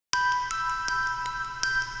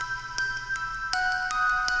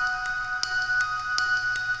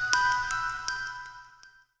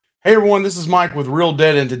Hey everyone, this is Mike with Real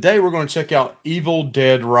Dead, and today we're going to check out Evil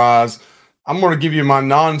Dead Rise. I'm going to give you my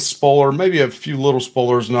non-spoiler, maybe a few little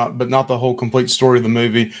spoilers, but not the whole complete story of the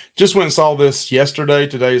movie. Just went and saw this yesterday.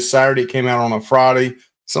 Today is Saturday. It came out on a Friday.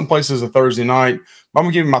 Some places a Thursday night. But I'm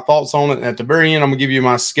going to give you my thoughts on it. And at the very end, I'm going to give you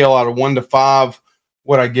my scale out of 1 to 5,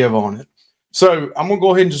 what I give on it. So I'm going to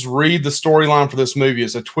go ahead and just read the storyline for this movie.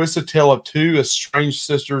 It's a twisted tale of two estranged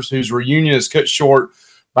sisters whose reunion is cut short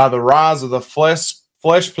by the rise of the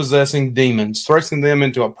flesh-possessing demons, thrusting them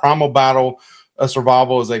into a primal battle of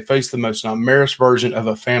survival as they face the most nightmarish version of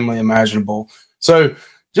a family imaginable. So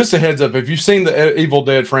just a heads up, if you've seen the Evil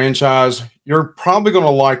Dead franchise, you're probably going to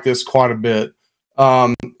like this quite a bit.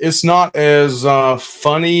 It's not as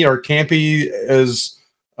funny or campy as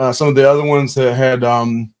some of the other ones that had,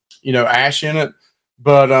 Ash in it.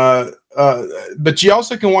 But you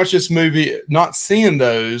also can watch this movie not seeing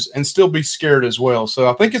those and still be scared as well. So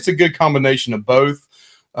I think it's a good combination of both.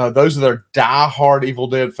 Those that are diehard Evil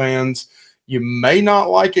Dead fans, you may not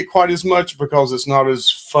like it quite as much because it's not as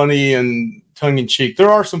funny and tongue-in-cheek. There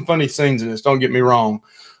are some funny scenes in this, don't get me wrong.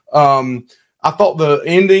 I thought the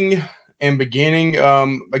ending and beginning,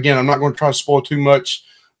 again, I'm not going to try to spoil too much.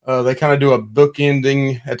 They kind of do a book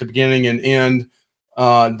ending at the beginning and end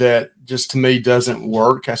that just to me doesn't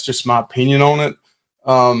work. That's just my opinion on it.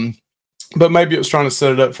 But maybe it was trying to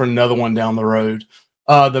set it up for another one down the road.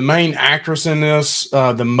 The main actress in this,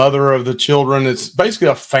 the mother of the children, it's basically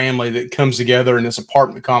a family that comes together in this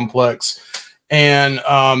apartment complex. And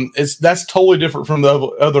that's totally different from the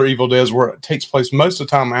other Evil Deads where it takes place most of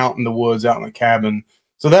the time out in the woods, out in a cabin.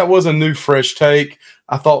 So that was a new, fresh take.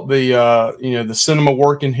 I thought the cinema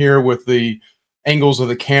work in here with the angles of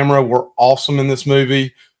the camera were awesome in this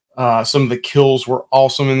movie. Some of the kills were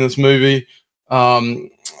awesome in this movie. Some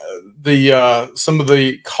of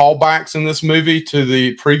the callbacks in this movie to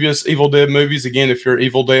the previous Evil Dead movies. Again, if you're an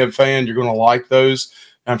Evil Dead fan, you're going to like those.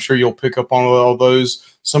 I'm sure you'll pick up on all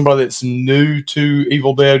those. Somebody that's new to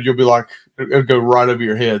Evil Dead, you'll be like, it'll go right over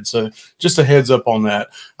your head. So just a heads up on that.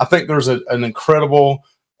 I think there's an incredible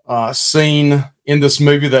scene in this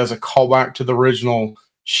movie that is a callback to the original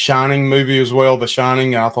Shining movie as well, The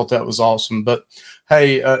Shining. I thought that was awesome. But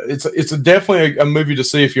hey, it's definitely a movie to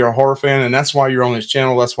see if you're a horror fan, and that's why you're on this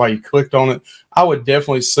channel. That's why you clicked on it. I would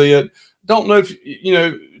definitely see it. Don't know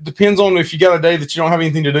if, depends on if you got a day that you don't have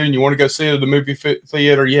anything to do and you want to go see it at the movie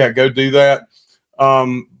theater. Yeah, go do that.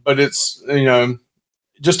 But it's,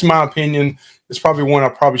 just in my opinion, it's probably one I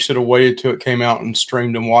probably should have waited till it came out and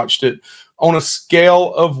streamed and watched it. On a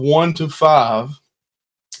scale of 1 to 5,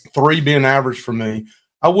 3 being average for me,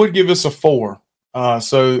 I would give this a 4.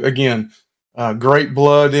 So again, great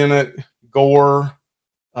blood in it, gore,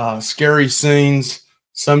 scary scenes,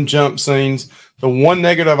 some jump scenes. The one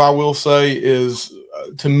negative I will say is,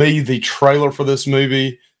 to me, the trailer for this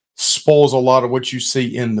movie spoils a lot of what you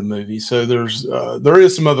see in the movie. So there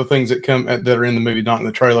is some other things that are in the movie, not in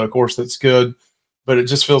the trailer. Of course, that's good, but it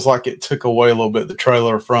just feels like it took away a little bit the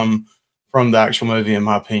trailer from the actual movie, in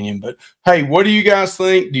my opinion. But hey, what do you guys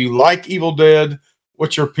think? Do you like Evil Dead?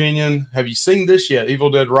 What's your opinion? Have you seen this yet? Evil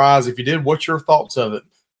Dead Rise. If you did, what's your thoughts of it?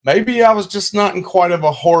 Maybe I was just not in quite of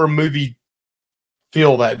a horror movie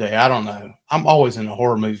feel that day. I don't know. I'm always in a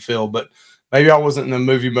horror movie feel, but maybe I wasn't in the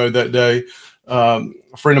movie mode that day. A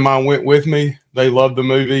friend of mine went with me. They loved the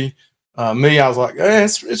movie. Me, I was like,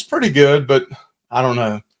 it's pretty good, but I don't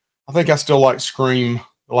know. I think I still like the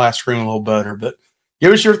last Scream a little better. But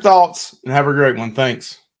give us your thoughts and have a great one.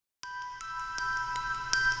 Thanks.